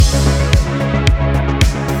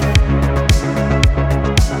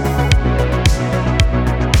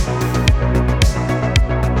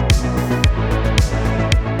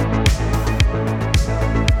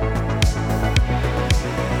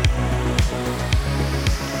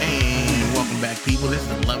people? This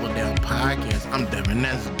is the Level Down Podcast. I'm Devin.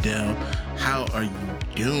 That's Del. How are you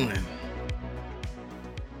doing?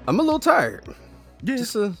 I'm a little tired. Yeah.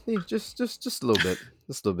 Just a little bit. Just a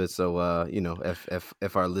little bit. So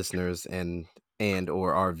if our listeners and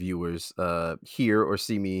or our viewers hear or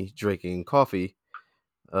see me drinking coffee,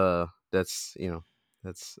 that's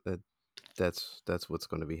that's what's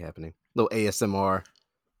going to be happening. Little ASMR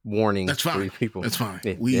warning That's for fine. you people. That's fine.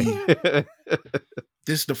 Yeah.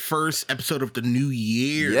 This is the first episode of the new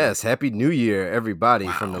year. Yes, Happy New Year, everybody,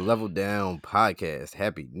 from the Wow. Level Down Podcast.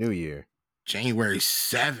 Happy New Year. January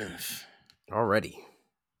 7th. Already.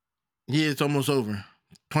 Yeah, it's almost over.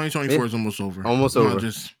 2024 is almost over. Almost over.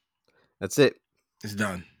 That's it. It's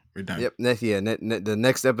done. We're done. Yep. The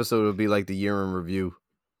next episode will be like the year in review.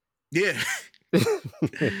 Yeah.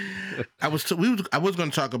 I was going to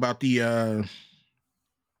talk about the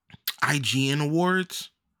IGN Awards.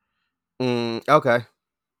 Okay.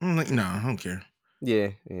 I'm like, no, I don't care. Yeah.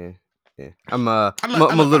 I'm a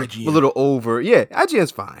IGN. little over. Yeah, IGN's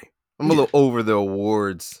fine. I'm a little over the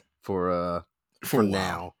awards for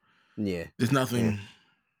now. Yeah. There's nothing. Yeah.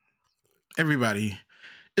 Everybody,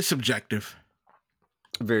 it's subjective.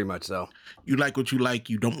 Very much so. You like what you like.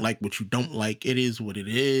 You don't like what you don't like. It is what it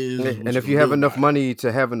is. And if you have enough money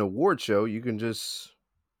to have an award show, you can just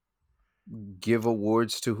give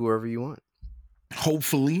awards to whoever you want.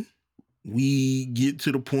 Hopefully, we get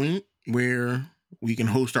to the point where we can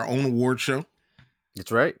host our own award show.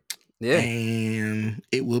 That's right. Yeah. And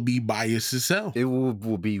it will be biased as hell. It will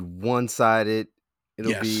be one-sided.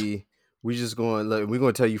 It'll be, we're going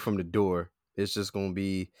to tell you from the door. It's just going to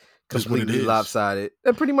be completely lopsided.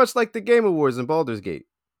 And pretty much like the Game Awards in Baldur's Gate.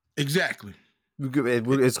 Exactly.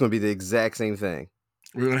 It's going to be the exact same thing.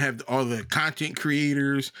 We're going to have all the content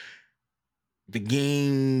creators, the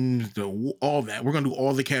games, all that. We're going to do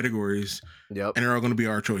all the categories. Yep. And they're all going to be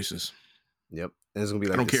our choices. Yep. And it's going to be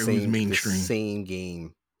like I don't care who's mainstream. The same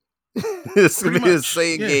game. It's going to be the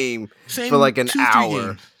same game for like an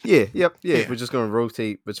hour. Yeah. Yep. Yeah. We're just going to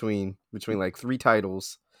rotate between like 3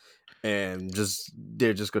 titles and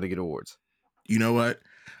they're just going to get awards. You know what?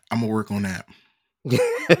 I'm going to work on that.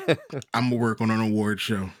 I'm going to work on an award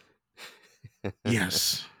show.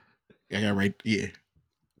 Yes. Yeah, right. Yeah.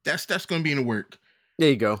 That's going to be in the work. There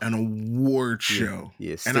you go. An award show.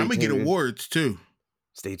 Yeah. And I'm going to get awards too.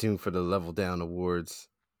 Stay tuned for the Level Down Awards.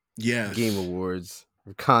 Yes. Game Awards.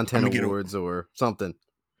 Content Awards or something.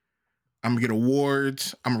 I'm going to get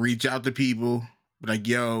awards. I'm going to reach out to people. Be like,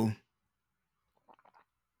 yo,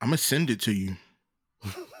 I'm going to send it to you.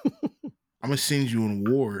 I'm going to send you an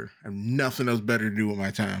award. I have nothing else better to do with my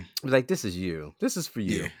time. Like, this is you. This is for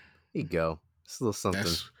you. Yeah. Here you go. It's a little something.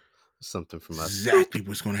 That's something from us. Exactly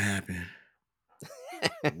what's going to happen.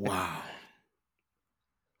 Wow.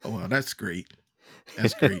 Oh, well, that's great.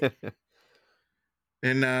 That's great.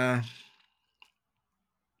 And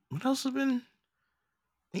what else has been?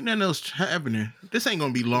 Ain't nothing else happening. This ain't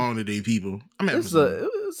gonna be long today, people. It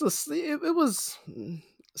was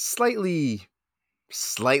slightly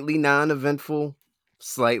non-eventful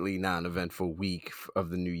week of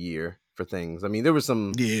the new year for things. I mean, there was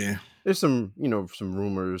some there's some some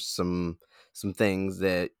rumors, some things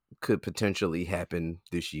that could potentially happen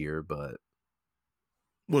this year, but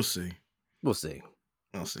we'll see.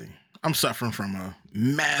 I'm suffering from a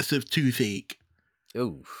massive toothache.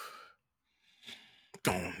 Oof.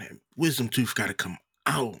 That wisdom tooth got to come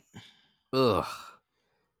out. Ugh.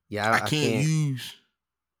 Yeah, I can't use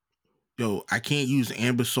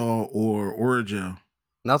Ambisol or Orajel.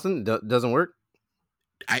 Nothing doesn't work.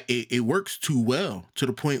 It works too well to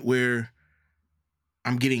the point where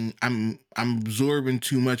I'm absorbing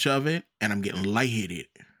too much of it and I'm getting lightheaded.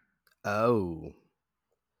 Oh.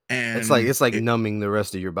 And it's like numbing the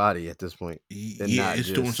rest of your body at this point. Yeah, it's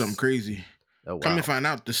doing something crazy. Oh, wow. Come to find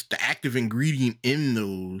out, the active ingredient in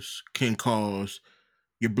those can cause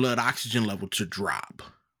your blood oxygen level to drop.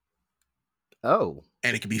 Oh.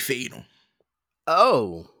 And it can be fatal.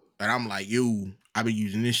 Oh. And I'm like, yo, I've been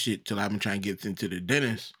using this shit till I've been trying to get into the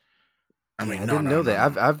dentist. I didn't know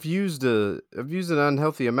that. I've used an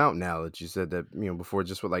unhealthy amount now that you said that, before,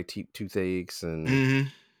 just with like toothaches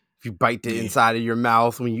and if you bite the inside of your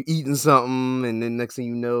mouth when you're eating something, and then next thing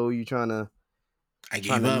you know, you're trying to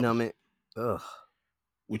numb it. Ugh.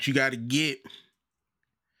 What you got to get?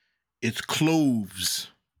 It's cloves.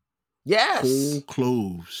 Yes. Whole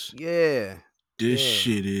cloves. Yeah. This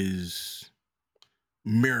shit is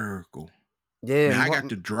miracle. Yeah. Now, I got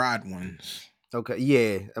the dried ones. Okay.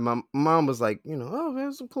 Yeah. And my mom was like, oh,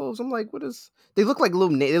 there's some cloves. I'm like, what is? They look like they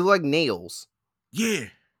look like nails. Yeah.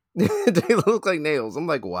 They look like nails. I'm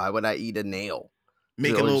like, why would I eat a nail?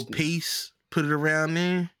 Make a little paste, put it around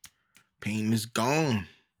there. Pain is gone.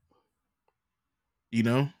 You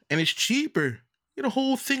know? And it's cheaper. Get a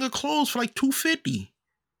whole thing of clothes for like $2.50.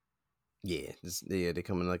 Yeah, they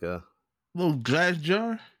come in like a little glass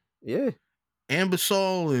jar. Yeah.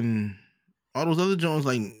 Ambisol and all those other joints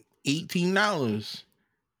like $18.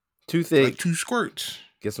 Toothache. Like 2 squirts.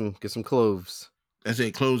 Get some cloves. That's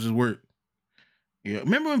it. Cloves is work. Yeah.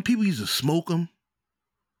 Remember when people used to smoke them?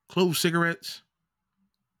 Clove cigarettes?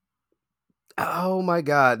 Oh my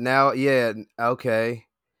God. Now, yeah. Okay.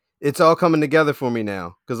 It's all coming together for me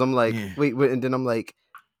now. Because I'm like, wait. And then I'm like,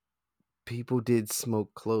 people did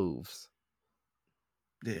smoke cloves.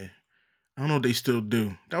 Yeah. I don't know if they still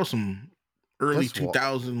do. That was some early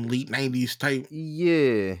 2000s, late 90s type.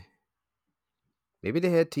 Yeah. Maybe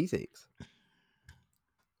they had teeth aches.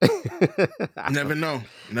 Never know.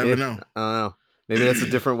 Never know. I don't know. Maybe that's a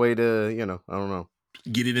different way to, I don't know.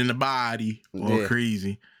 Get it in the body. All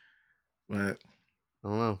crazy. But I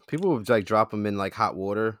don't know. People would like drop them in like hot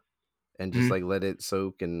water and just like let it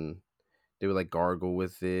soak, and they would like gargle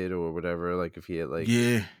with it or whatever. Like if he had like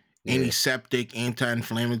antiseptic,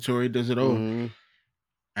 anti-inflammatory, does it all. Mm-hmm.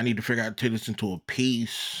 I need to figure out how to turn this into a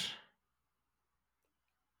paste.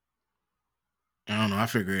 I don't know. I'll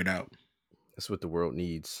figure it out. That's what the world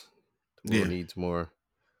needs. The world needs more.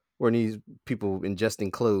 Or needs people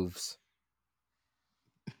ingesting cloves.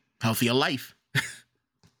 Healthier life.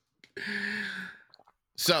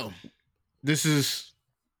 So, this is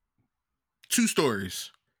 2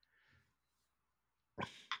 stories.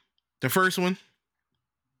 The first one.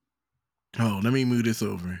 Oh, let me move this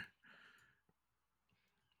over.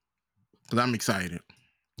 Because I'm excited.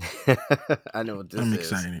 I know what this is. I'm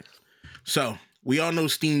excited. So, we all know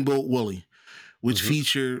Steamboat Willie, which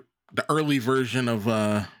featured the early version of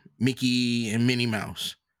Mickey and Minnie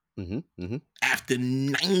Mouse. After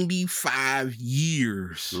 95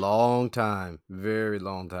 years. Long time. Very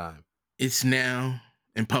long time. It's now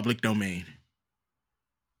in public domain.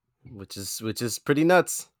 Which is pretty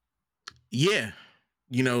nuts. Yeah.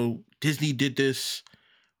 You know, Disney did this.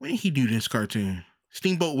 When did he do this cartoon?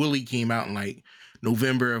 Steamboat Willie came out in like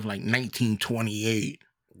November of like 1928.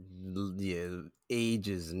 Yeah,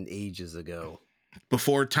 ages and ages ago.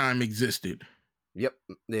 Before time existed. Yep.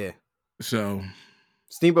 Yeah. So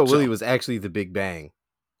Steamboat Willie was actually the Big Bang.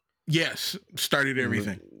 Yes. Started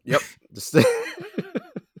everything. Yep.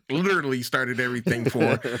 Literally started everything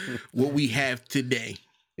for what we have today.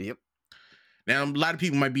 Yep. Now, a lot of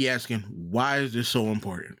people might be asking, why is this so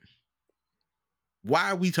important?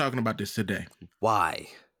 Why are we talking about this today? Why?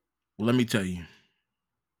 Well, let me tell you.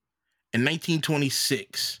 In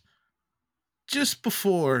 1926, just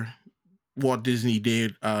before Walt Disney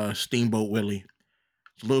did Steamboat Willie,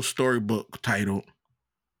 a little storybook titled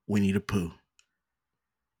Winnie the Pooh.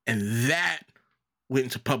 And that went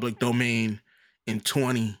into public domain in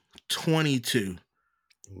 2022.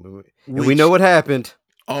 And we know what happened.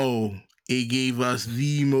 Oh, it gave us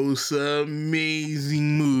the most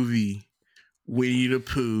amazing movie, Winnie the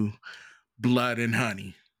Pooh, Blood and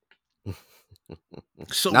Honey.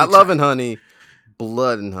 So not excited. Love and Honey,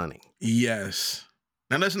 Blood and Honey. Yes.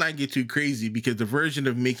 Now let's not get too crazy, because the version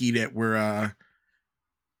of Mickey that we're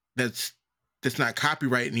that's not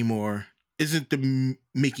copyright anymore isn't the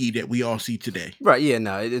Mickey that we all see today. Right? Yeah.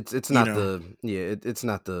 No, it's not it's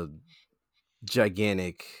not the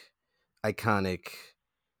gigantic, iconic.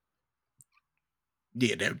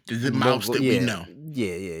 Yeah, the mouse that we know.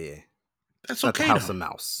 Yeah. That's okay. Not the House of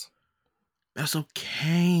Mouse. That's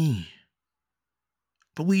okay.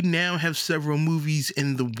 But we now have several movies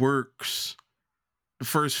in the works. The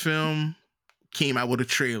first film came out with a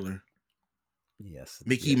trailer. Yes.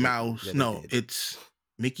 Mickey Mouse. It's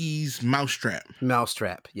Mickey's Mousetrap.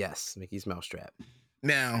 Mousetrap. Yes. Mickey's Mousetrap.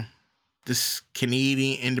 Now, this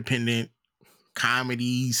Canadian independent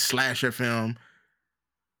comedy slasher film.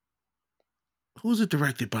 Who's it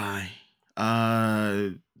directed by?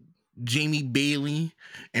 Jamie Bailey,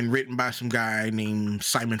 and written by some guy named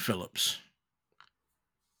Simon Phillips.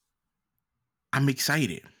 I'm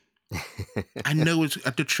excited. I know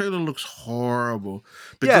the trailer looks horrible,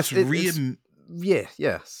 but yes, it did.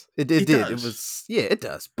 It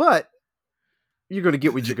does. But you're gonna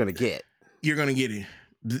get what you're gonna get. You're gonna get it.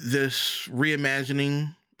 This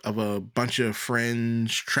reimagining of a bunch of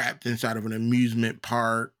friends trapped inside of an amusement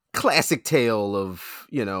park. Classic tale of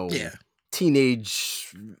teenage-ish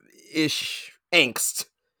angst,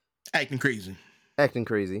 acting crazy.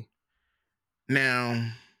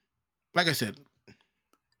 Now, like I said,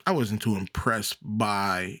 I wasn't too impressed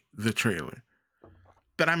by the trailer,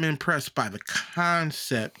 but I'm impressed by the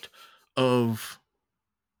concept of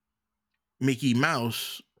Mickey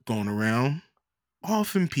Mouse going around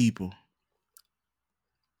offing people.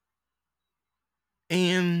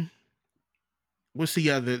 And what's the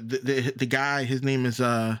other the guy? His name is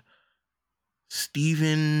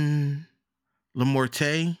Stephen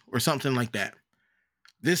Lamorte or something like that.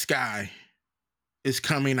 This guy is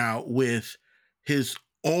coming out with his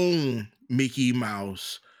own Mickey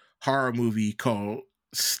Mouse horror movie called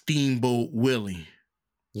Steamboat Willie.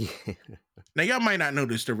 Yeah. Now, y'all might not know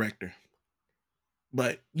this director,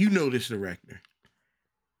 but you know this director.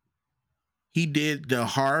 He did the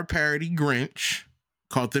horror parody Grinch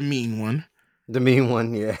called The Mean One. The Mean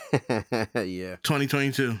One, yeah. Yeah.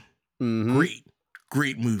 2022. Mm-hmm.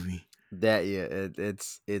 Great movie. That, yeah,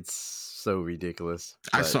 it's so ridiculous.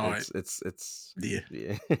 I saw it. It's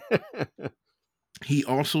yeah. He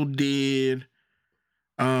also did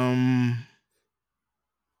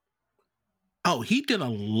he did a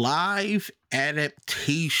live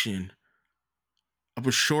adaptation of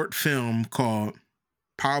a short film called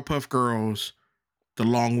Powerpuff Girls The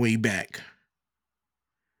Long Way Back.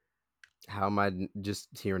 How am I just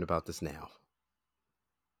hearing about this now?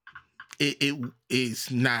 It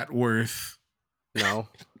is not worth. No.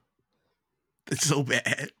 It's so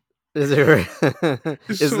bad. Is it?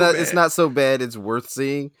 It's not so bad it's worth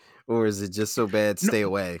seeing, or is it just so bad stay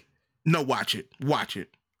away? No, watch it.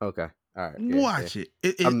 Okay. All right. Watch it.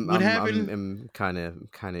 I'm kind of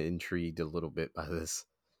intrigued a little bit by this.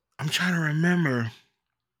 I'm trying to remember.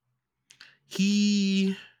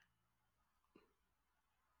 The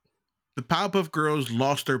Powerpuff Girls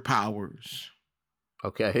lost their powers.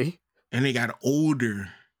 Okay. And they got older.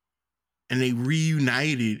 And they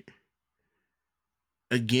reunited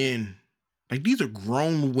again. Like, these are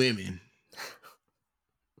grown women.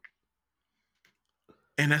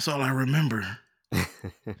 And that's all I remember.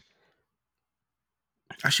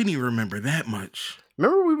 I shouldn't even remember that much.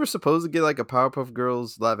 Remember we were supposed to get like a Powerpuff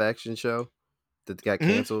Girls live action show that got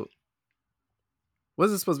canceled?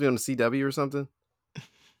 Was it supposed to be on the CW or something?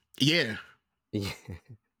 Yeah. Yes.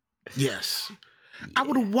 Yeah. I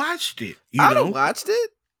would have watched it. I would have watched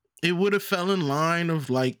it? It would have fell in line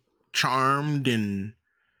of like Charmed and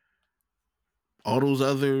all those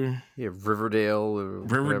other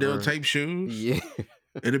Riverdale type shows. Yeah.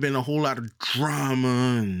 It'd have been a whole lot of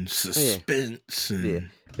drama and suspense. Yeah.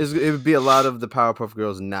 It would be a lot of the Powerpuff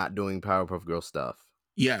Girls not doing Powerpuff Girl stuff.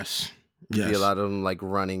 Yes. It'd be a lot of them like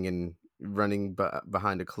running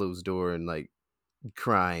behind a closed door and like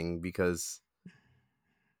crying because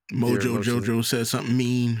Mojo Jojo said something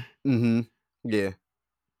mean. Mm-hmm. Yeah.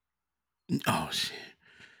 Oh shit.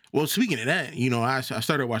 Well, speaking of that, I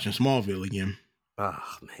started watching Smallville again.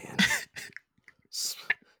 Oh man.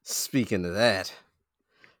 Speaking of that.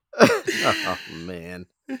 Oh man.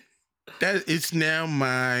 That it's now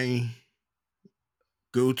my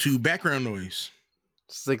go-to background noise.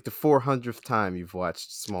 It's like the 400th time you've watched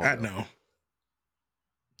Smallville. I know.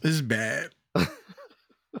 This is bad.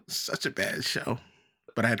 Such a bad show.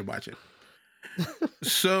 But I had to watch it.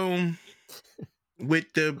 So,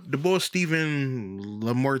 with the boy Stephen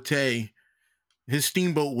Lamorte, his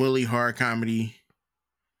Steamboat Willie horror comedy,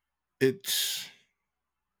 it's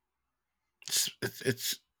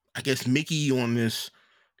I guess Mickey on this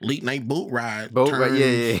late night boat ride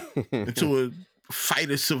into a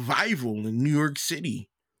fight of survival in New York City.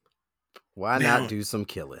 Why not do some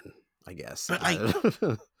killing, I guess.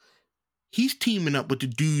 But he's teaming up with the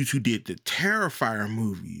dudes who did the Terrifier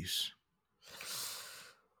movies.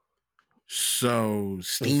 So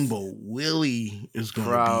Steamboat Willie is going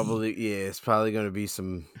to be... it's probably going to be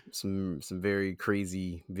some very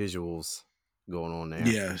crazy visuals going on there.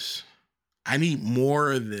 Yes. I need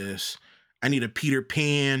more of this. I need a Peter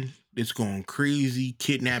Pan that's going crazy,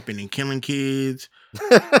 kidnapping and killing kids.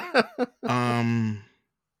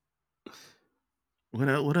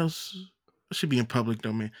 What else should be in public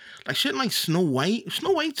domain? Like shit like Snow White.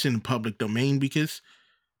 Snow White's in public domain because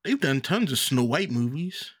they've done tons of Snow White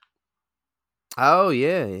movies. Oh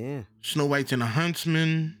yeah. Snow White's and the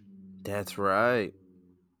Huntsman. That's right.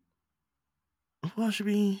 What should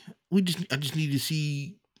be? I just need to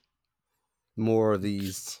see more of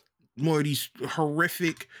these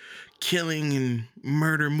horrific killing and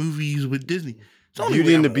murder movies with Disney.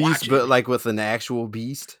 Beauty and the Beast, but like with an actual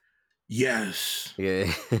beast. Yes.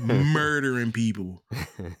 Yeah. Murdering people.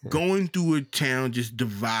 Going through a town just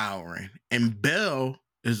devouring. And Belle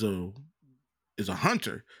is a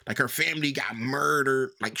hunter. Like her family got murdered,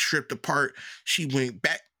 like stripped apart. She went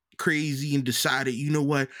back crazy and decided, you know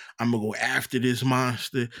what? I'm gonna go after this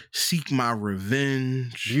monster, seek my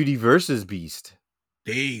revenge. Beauty versus Beast.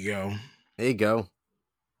 There you go.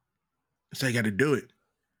 That's how you gotta do it.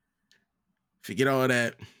 Forget all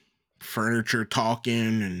that furniture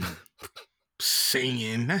talking and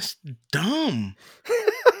singing. That's dumb.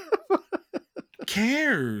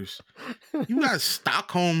 cares? You got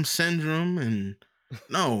Stockholm syndrome, and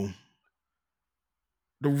no.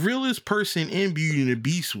 The realest person in Beauty and the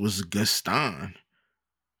Beast was Gaston.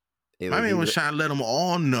 My man was trying to let them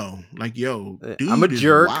all know, like, yo, dude, I'm a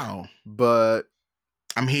jerk, wow, but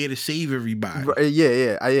I'm here to save everybody.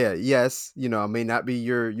 Yeah. Yes, I may not be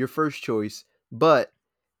your first choice, but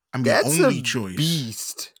I'm your only choice.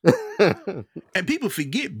 Beast. And people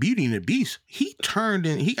forget Beauty and the Beast. He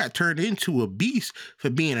got turned into a beast for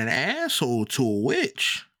being an asshole to a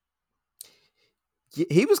witch.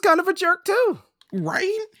 He was kind of a jerk too,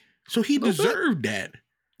 right? So he deserved that.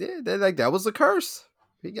 Yeah, that was a curse.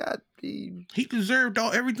 He deserved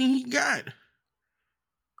everything he got.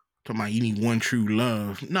 Talking about you need one true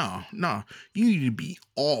love. No, you need to be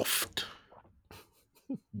offed.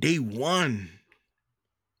 Day one.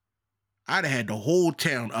 I'd have had the whole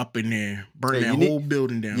town up in there, burn that whole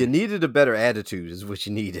building down. You needed a better attitude, is what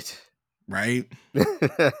you needed. Right?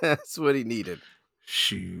 That's what he needed.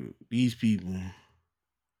 Shoot, these people.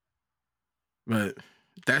 But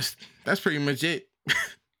that's pretty much it.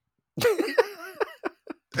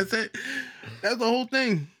 That's it. That's the whole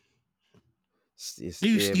thing.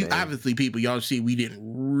 You obviously, people, y'all see we didn't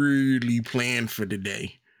really plan for the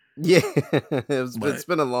day. Yeah, it's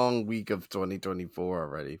been a long week of 2024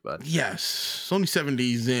 already, but yes, it's only 7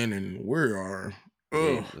 days in, and we are.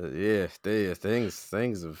 Things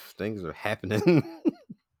are happening.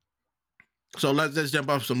 So let's jump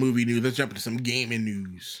off some movie news. Let's jump into some gaming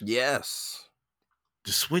news. Yes,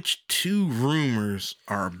 the Switch 2 rumors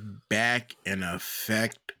are back in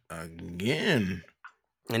effect again.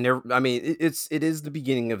 And it is the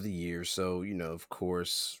beginning of the year, so of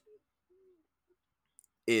course,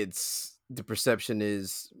 it's the perception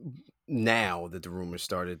is now that the rumors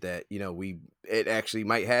started that it actually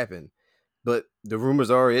might happen, but the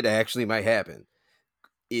rumors are it actually might happen.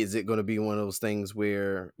 Is it going to be one of those things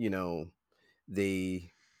where it's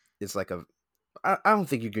like I don't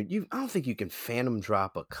think you can phantom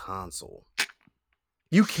drop a console.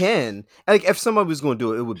 You can, like, if somebody was going to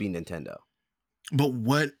do it, it would be Nintendo. But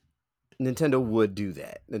what? Nintendo would do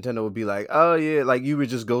that. Nintendo would be like, oh yeah, like you would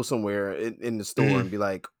just go somewhere in the store and be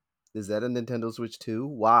like, is that a Nintendo Switch 2?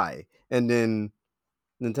 Why? And then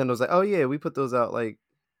Nintendo's like, oh yeah, we put those out like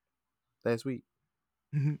last week.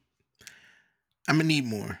 Mm-hmm. I'm gonna need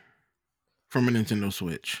more from a Nintendo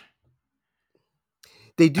Switch.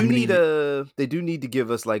 They do need to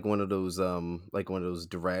give us like one of those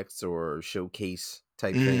directs or showcase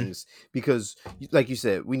type things, because like you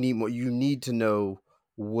said, we need more. You need to know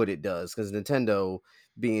what it does, because Nintendo,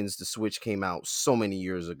 being the Switch came out so many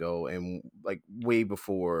years ago, and like way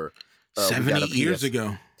before 7-8 years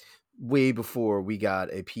ago, way before we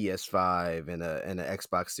got a PS5 and an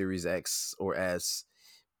Xbox Series X or S,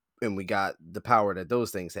 and we got the power that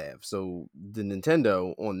those things have. So the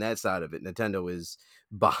Nintendo on that side of it, Nintendo is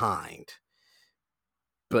behind,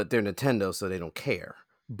 but they're Nintendo, so they don't care.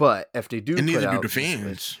 But if they do, and neither do the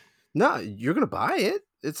fans. No, you're gonna buy it.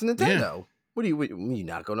 It's Nintendo. Yeah. What you're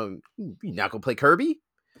not gonna play Kirby?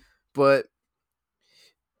 But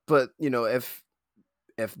if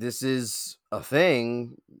this is a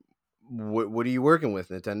thing, what are you working with,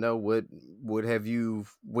 Nintendo? What have you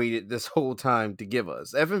waited this whole time to give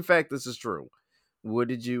us? If in fact this is true, what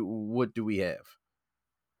do we have?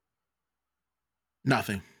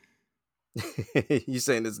 Nothing. You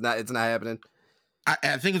saying it's not happening?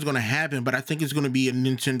 I think it's going to happen, but I think it's going to be a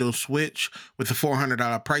Nintendo Switch with a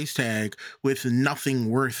 $400 price tag with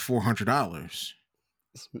nothing worth $400.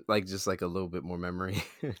 Like just like a little bit more memory.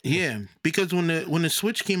 Yeah, because when the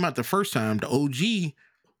Switch came out the first time, the OG,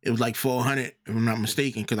 it was like $400, if I'm not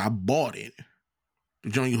mistaken, because I bought it.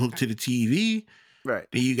 The joint you hook to the TV, right?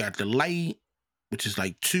 Then you got the light, which is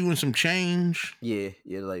like $2 and some change. Yeah,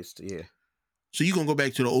 lights, yeah. So you gonna go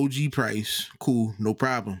back to the OG price? Cool, no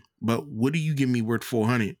problem. But what do you give me worth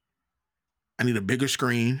 $400? I need a bigger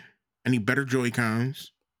screen. I need better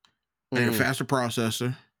Joy-Cons. I need a faster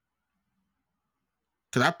processor.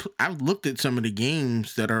 Because I've looked at some of the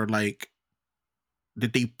games that are like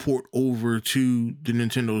that they port over to the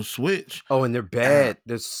Nintendo Switch. Oh, and they're bad.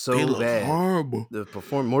 They're so they look bad. Horrible. The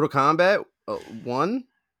Mortal Kombat 1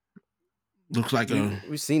 looks like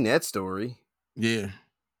we've seen that story. Yeah.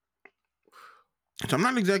 So I'm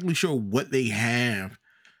not exactly sure what they have.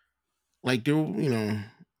 Like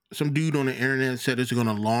some dude on the internet said it's going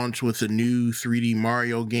to launch with a new 3D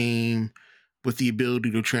Mario game with the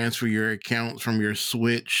ability to transfer your accounts from your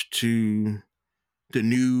Switch to the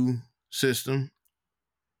new system.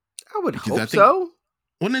 I would hope so.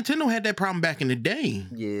 Well, Nintendo had that problem back in the day.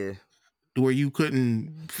 Yeah. Where you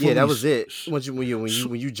couldn't. Yeah, that was it. When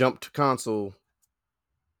you jumped to console,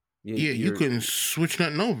 You couldn't switch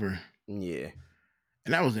nothing over. Yeah.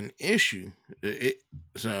 And that was an issue.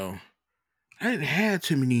 So I didn't have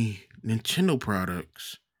too many Nintendo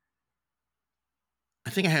products. I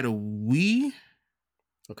think I had a Wii.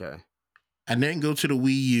 Okay. I didn't go to the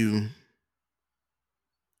Wii U.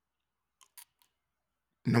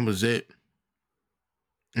 And that was it.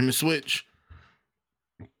 And the Switch.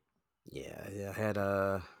 Yeah, I had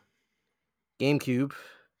a GameCube.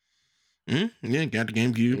 Yeah, got the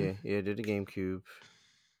GameCube. Yeah, did the GameCube.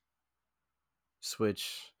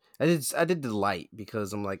 Switch. I did the Lite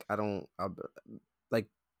because I'm like, like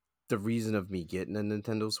the reason of me getting a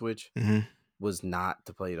Nintendo Switch was not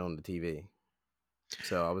to play it on the TV.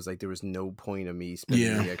 So I was like, there was no point of me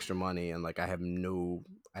spending the extra money, and like I'm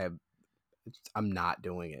not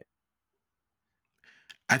doing it.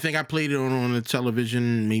 I think I played it on the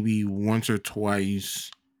television maybe once or twice.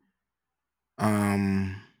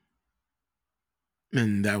 And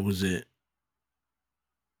that was it.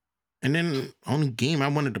 And then the only game I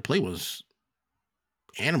wanted to play was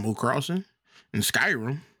Animal Crossing and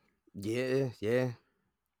Skyrim. Yeah.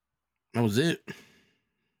 That was it.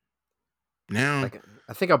 Now, like,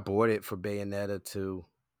 I think I bought it for Bayonetta too.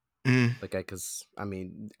 Because I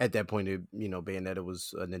mean, at that point, Bayonetta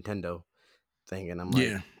was a Nintendo thing, and I'm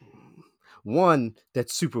like, one,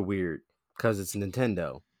 that's super weird because it's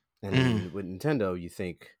Nintendo, and with Nintendo, you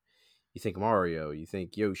think Mario, you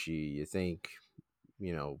think Yoshi, you think,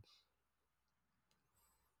 and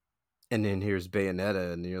then here's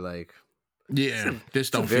Bayonetta, and you're like,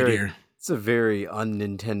 this don't fit here. It's a very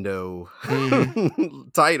un-Nintendo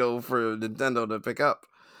title for Nintendo to pick up.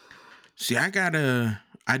 See, I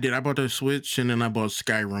bought the Switch, and then I bought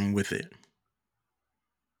Skyrim with it.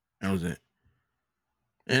 That was it.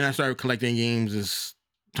 And I started collecting games as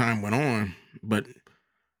time went on, but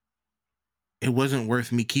it wasn't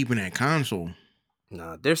worth me keeping that console.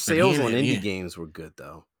 Nah, their sales on indie games were good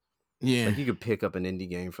though. Yeah, like you could pick up an indie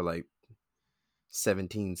game for like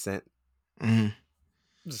 17 cents.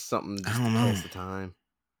 Just something just to pass the time.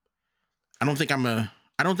 I don't think I'm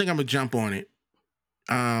a jump on it.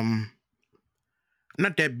 I'm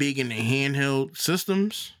not that big in the handheld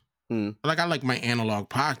systems. Like I like my Analog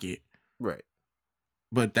Pocket, right?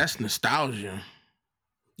 But that's nostalgia.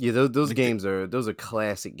 Yeah, those games are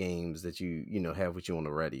classic games that you have what you want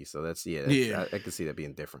already. So that's I can see that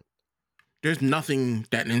being different. There's nothing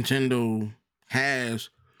that Nintendo has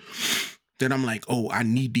that I'm like, oh, I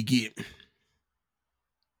need to get.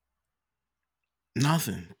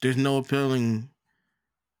 Nothing. There's no appealing.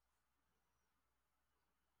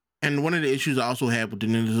 And one of the issues I also had with the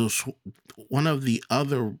Nintendo, one of the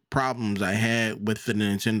other problems I had with the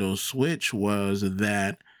Nintendo Switch was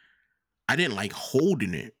that I didn't like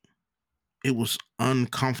holding it. It was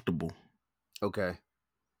uncomfortable. Okay.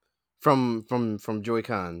 From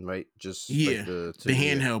Joy-Con, right? Just like the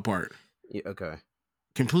handheld part. Yeah. Okay.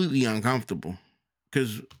 Completely uncomfortable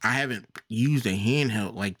because I haven't used a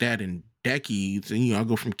handheld like that in decades, and I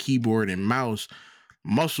go from keyboard and mouse.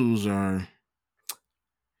 Muscles are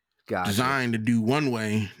designed to do one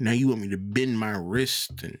way. Now you want me to bend my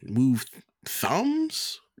wrist and move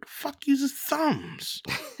thumbs? Who the fuck uses thumbs?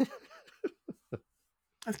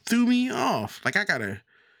 That threw me off. Like I gotta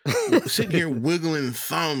sit here wiggling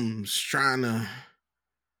thumbs trying to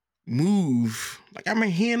move. Like I got my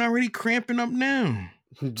hand already cramping up now.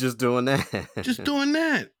 Just doing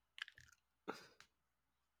that.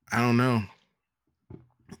 I don't know.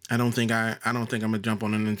 I don't think I'm gonna jump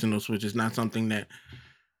on a Nintendo Switch. It's not something that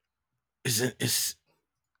is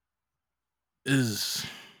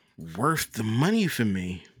worth the money for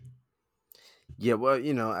me. Yeah, well,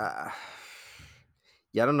 I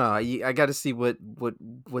don't know. I got to see what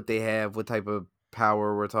they have, what type of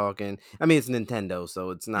power we're talking. I mean, it's Nintendo, so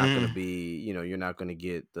it's not going to be, you're not going to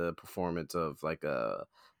get the performance of like a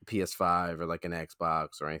PS5 or like an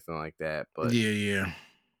Xbox or anything like that. But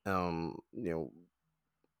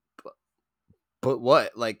but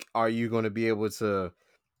what? Like, are you going to be able to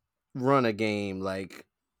run a game like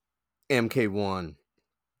MK1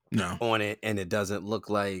 on it, and it doesn't look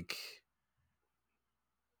like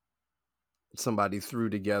somebody threw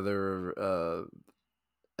together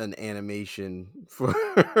an animation for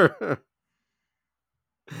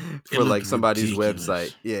like somebody's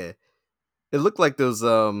website? Yeah, it looked like those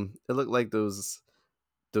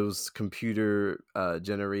those computer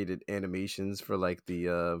generated animations for like the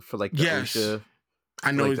OSHA.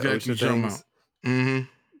 I know exactly what you're talking about.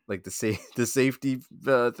 Like the safety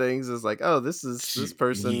things is like, oh, this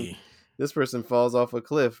person this person falls off a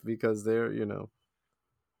cliff because they're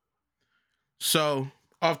So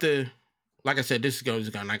like I said, this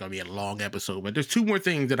is not gonna be a long episode, but there's two more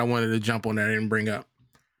things that I wanted to jump on that I didn't bring up.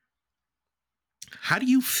 how do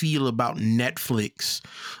you feel about Netflix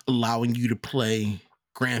allowing you to play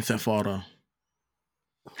Grand Theft Auto?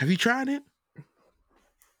 Have you tried it?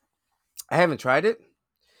 I haven't tried it,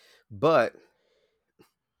 but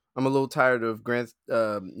I'm a little tired of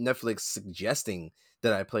Netflix suggesting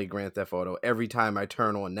that I play Grand Theft Auto every time I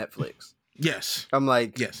turn on Netflix. Yes. I'm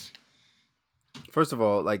like, yes. First of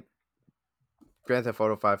all, like, Grand Theft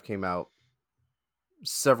Auto 5 came out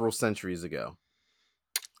several centuries ago.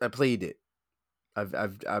 I played it.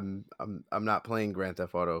 I'm not playing Grand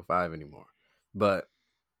Theft Auto 5 anymore. But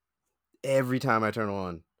every time I turn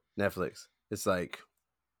on Netflix, it's like,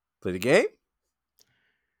 play the game?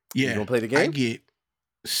 Yeah. You gonna play the game? I get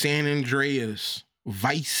San Andreas,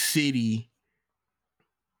 Vice City,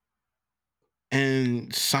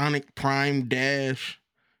 and Sonic Prime Dash.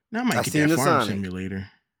 Now I might get that farm simulator.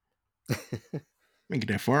 Make it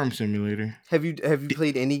that farm simulator. Have you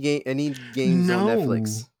played any games on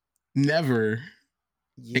Netflix? Never.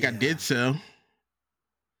 Yeah. They got Dead Cell.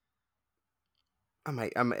 I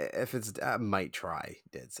might try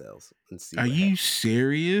Dead Cells and see. Are you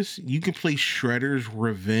serious? You can play Shredder's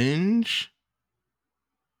Revenge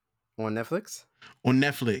on Netflix? On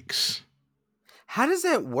Netflix. How does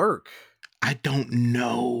that work? I don't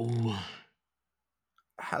know.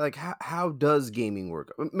 How does gaming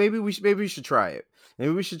work? Maybe we should try it.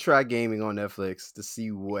 Maybe we should try gaming on Netflix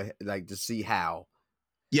to see how.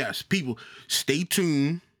 Yes, people, stay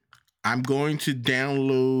tuned. I'm going to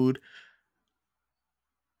download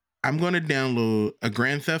a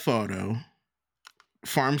Grand Theft Auto,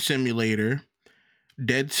 Farm Simulator,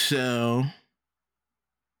 Dead Cell.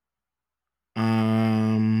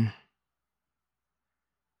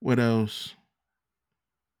 What else?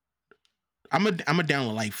 I'm a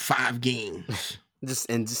download like 5 games. just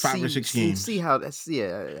 5 or 6 games. See how that's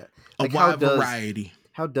a wide variety.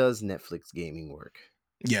 How does Netflix gaming work?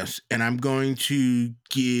 Yes, and I'm going to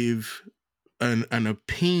give an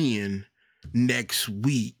opinion next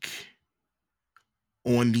week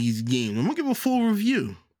on these games. I'm gonna give a full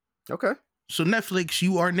review. Okay. So Netflix,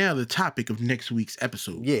 you are now the topic of next week's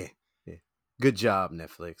episode. Yeah. Good job,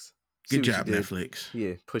 Netflix. Good job, Netflix.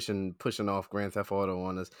 Yeah, pushing off Grand Theft Auto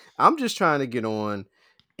on us. I'm just trying to get on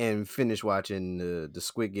and finish watching the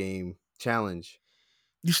Squid Game challenge.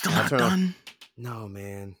 You still not done? No,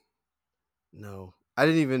 man. No, I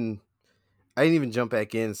didn't even jump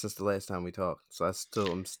back in since the last time we talked. So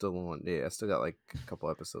I'm still on. Yeah, I still got like a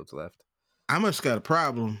couple episodes left. I must got a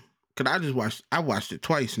problem because I watched it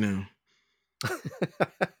twice now. I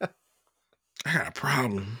got a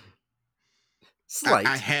problem. Slight.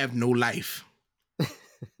 I have no life.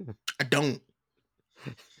 I don't.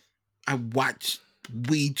 I watch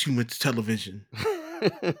way too much television.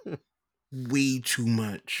 Way too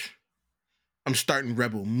much. I'm starting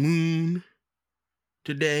Rebel Moon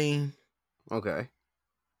today. Okay.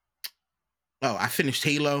 Oh, I finished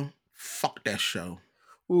Halo. Fuck that show.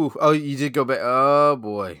 Ooh. Oh, you did go back. Oh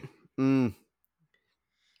boy. No.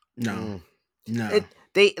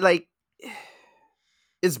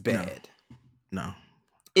 It's bad. No.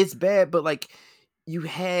 It's bad, but like you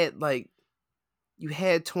had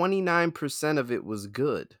 29% of it was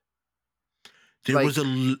good. There was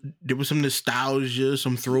some nostalgia,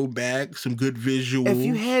 some throwback, some good visuals. If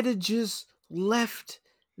you had to just left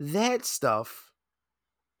that stuff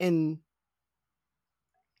and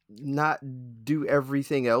not do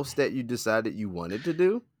everything else that you decided you wanted to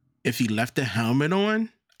do. If he left the helmet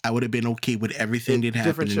on, I would have been okay with everything that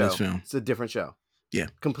happened in this film. It's a different show. Yeah.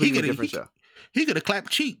 Completely different show. He could have clapped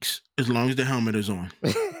cheeks as long as the helmet is on.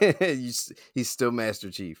 He's still Master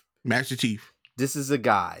Chief. Master Chief. This is a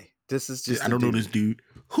guy. This is just I don't know this dude.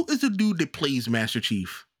 Who is the dude that plays Master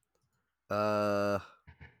Chief? Isn't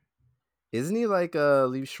he like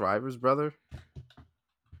Liev Schreiber's brother?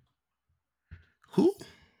 Who?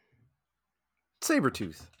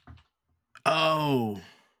 Sabretooth. Oh.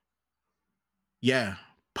 Yeah.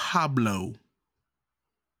 Pablo.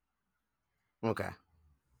 Okay.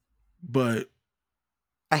 But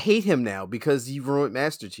I hate him now because he ruined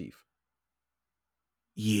Master Chief.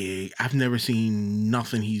 Yeah, I've never seen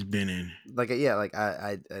nothing he's been in. I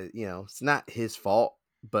it's not his fault,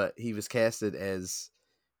 but he was casted as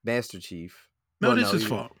Master Chief. No, it's his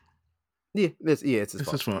fault. Yeah, it's his fault.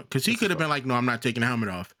 It's his fault because he could have been like, "No, I'm not taking the helmet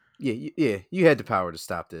off." Yeah, you had the power to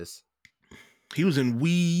stop this. He was in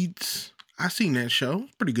Weeds. I seen that show.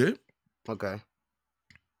 Pretty good. Okay.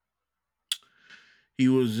 He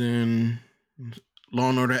was in Law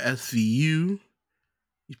and Order SVU.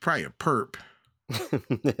 He's probably a perp.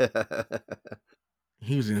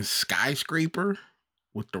 He was in Skyscraper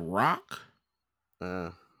with The Rock.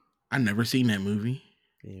 I never seen that movie.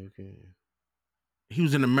 Yeah, okay. He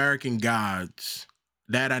was in American Gods.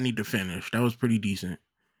 That I need to finish. That was pretty decent.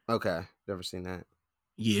 Okay, never seen that.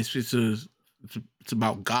 Yeah, it's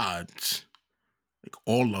about gods, like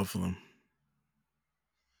all of them.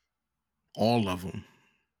 All of them.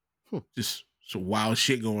 Just some wild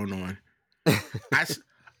shit going on.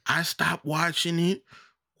 I stopped watching it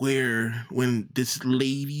when this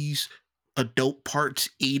lady's adult parts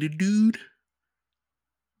ate a dude.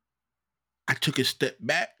 I took a step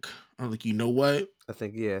back. I was like, you know what? I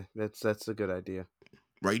think that's a good idea.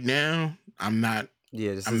 Right now, I'm not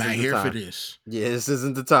here for this. Yeah, this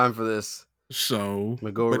isn't the time for this. So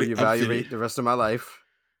I'm gonna go reevaluate the rest of my life.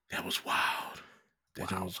 That was wild.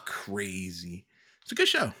 That was crazy. It's a good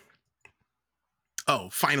show. Oh,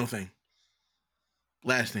 final thing.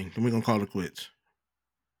 Last thing. Then we're gonna call it quits.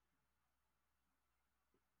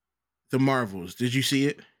 The Marvels. Did you see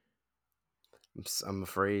it? I'm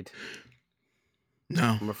afraid.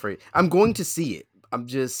 No. I'm afraid. I'm going to see it.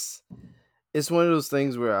 It's one of those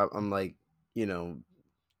things where I'm like, you know,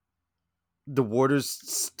 the water's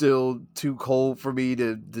still too cold for me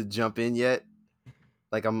to jump in yet.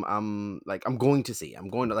 Like I'm going to see. I'm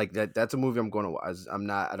going to like that. That's a movie I'm going to watch.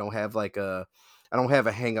 I don't have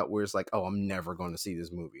a hang up where it's like, oh, I'm never going to see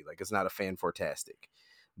this movie. Like it's not a fan-tastic.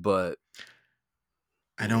 But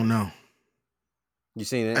I don't know. You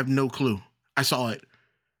seen it? I have no clue. I saw it.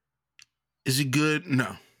 Is it good?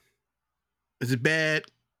 No. Is it bad?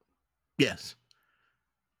 Yes.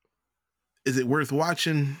 Is it worth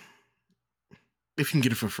watching? If you can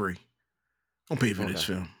get it for free. Don't pay for this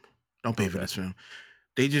film. Don't pay for this film.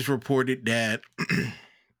 They just reported that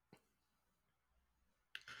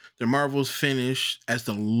the Marvels finished as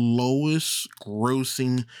the lowest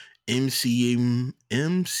grossing MCU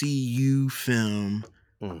film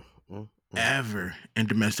ever in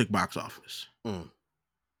domestic box office.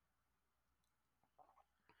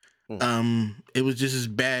 It was just as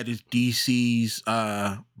bad as DC's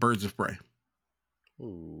Birds of Prey.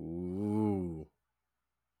 Ooh.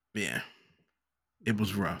 Yeah. It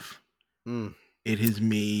was rough. It has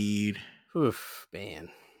made man.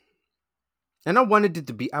 And I wanted it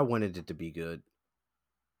to be good.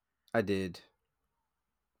 I did.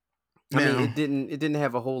 I mean, it didn't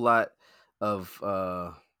have a whole lot of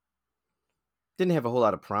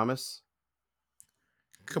promise.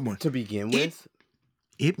 Come on. To begin with.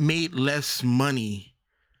 It made less money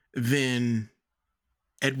than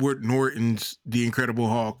Edward Norton's The Incredible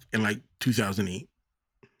Hulk in like 2008.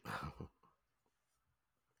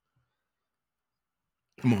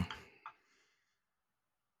 Come on.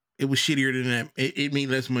 It was shittier than that. It made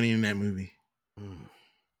less money than that movie.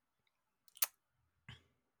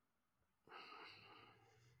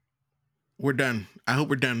 We're done. I hope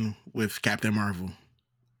we're done with Captain Marvel.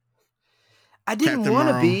 I didn't want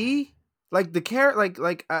to be like the character,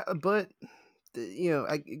 but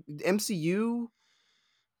MCU.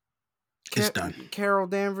 It's done. Carol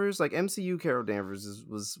Danvers, like MCU Carol Danvers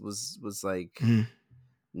was like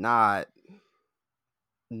not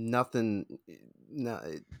nothing. No,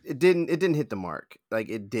 it didn't hit the mark. Like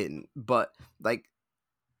it didn't. But like,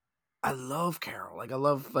 I love Carol. Like I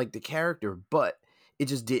love like the character, but it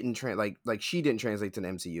just didn't like she didn't translate to the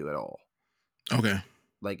MCU at all. Okay.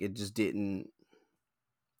 Like it just didn't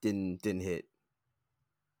hit.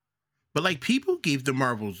 But like people gave the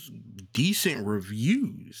Marvels decent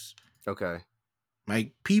reviews. Okay.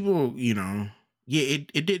 Like people,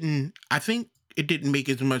 it didn't. I think it didn't make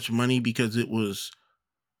as much money because it was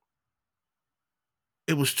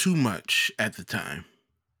too much at the time.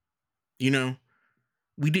 We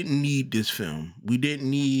didn't need this film. We didn't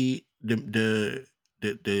need the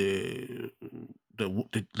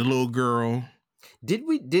little girl. Did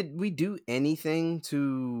we do anything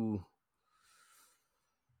to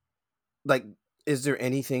like? Is there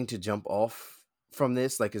anything to jump off from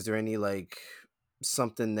this? Like, is there any like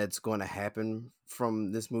something that's going to happen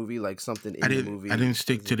from this movie? Like something in the movie? I didn't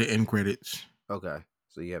stick to the end credits. Okay,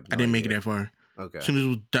 so you have. I didn't make it that far. Okay. As soon as it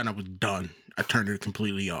was done, I was done. I turned it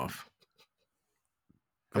completely off.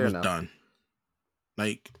 I was done.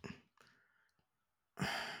 Like,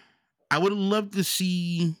 I would have loved to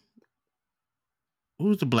see. Who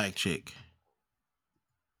was the black chick?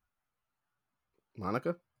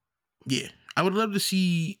 Monica? Yeah. I would love to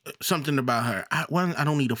see something about her. I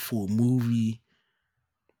don't need a full movie,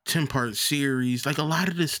 10-part series. Like a lot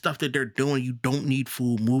of this stuff that they're doing, you don't need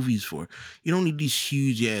full movies for. You don't need these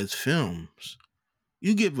huge ass films.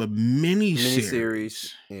 You give a mini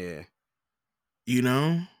series. Yeah.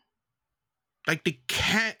 Like the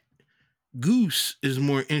cat Goose is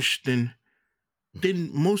more interesting than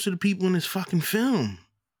most of the people in this fucking film.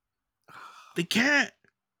 The cat.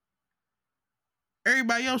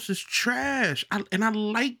 Everybody else is trash. I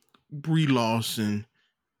like Brie Larson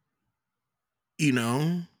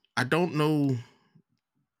I don't know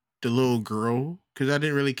the little girl because I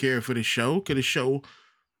didn't really care for the show because the show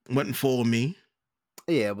wasn't for me.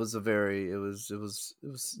 Yeah, it was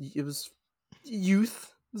youth.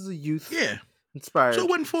 It was a youth. Yeah. Inspired. So it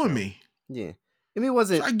wasn't for me. Yeah. I mean, it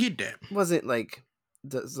wasn't. So I get that. Wasn't like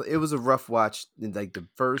it was a rough watch. Like the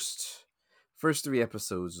first 3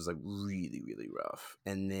 episodes was like really, really rough,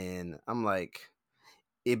 and then I'm like,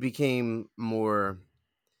 it became more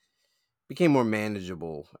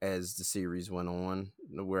manageable as the series went on.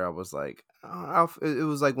 Where I was like, it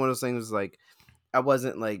was like one of those things. Like I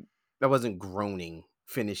wasn't groaning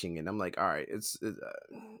finishing it. I'm like, all right,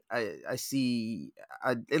 I see.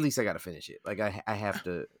 At least I got to finish it. Like I have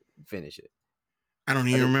to finish it. I don't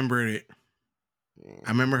even remember it. Yeah.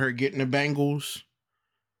 I remember her getting the bangles.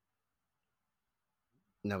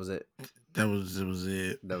 And that was it. That was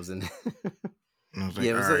it. That was in. I was like,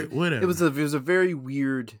 yeah, all right, whatever. It was a very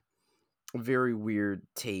weird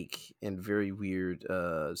take and very weird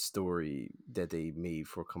story that they made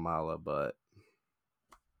for Kamala, but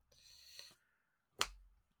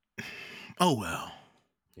oh well.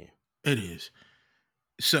 Yeah. It is.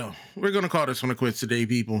 So we're gonna call this one a quits today,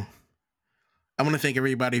 people. I want to thank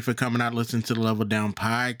everybody for coming out listening to the Level Down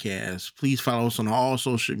Podcast. Please follow us on all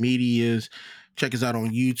social medias. Check us out on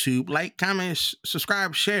YouTube. Like, comment,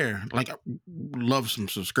 subscribe, share. Like, I love some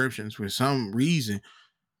subscriptions. For some reason,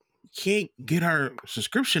 can't get our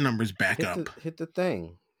subscription numbers back up. Hit the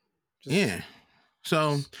thing. Yeah.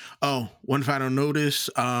 So, one final notice.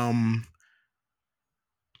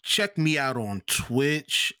 Check me out on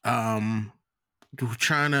Twitch. We're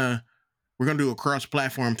going to do a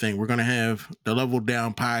cross-platform thing. We're going to have the Level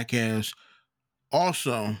Down Podcast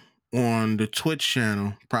also on the Twitch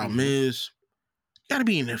channel. Problem is, you got to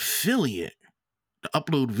be an affiliate to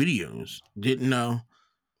upload videos. Didn't know.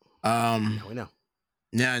 No, we know.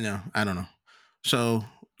 Yeah, I know. I don't know. So,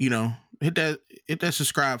 hit that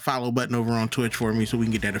subscribe, follow button over on Twitch for me so we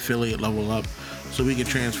can get that affiliate level up so we can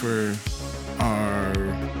transfer our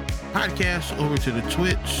podcast over to the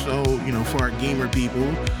Twitch. So, for our gamer people,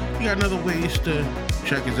 we got another ways to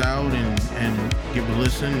check us out and give a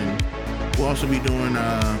listen. And we'll also be doing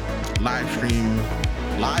a live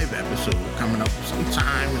episode coming up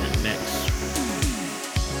sometime in the next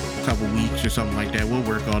couple weeks or something like that. We'll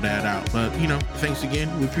work all that out. But, thanks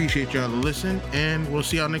again. We appreciate y'all to listen, and we'll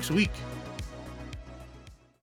see y'all next week.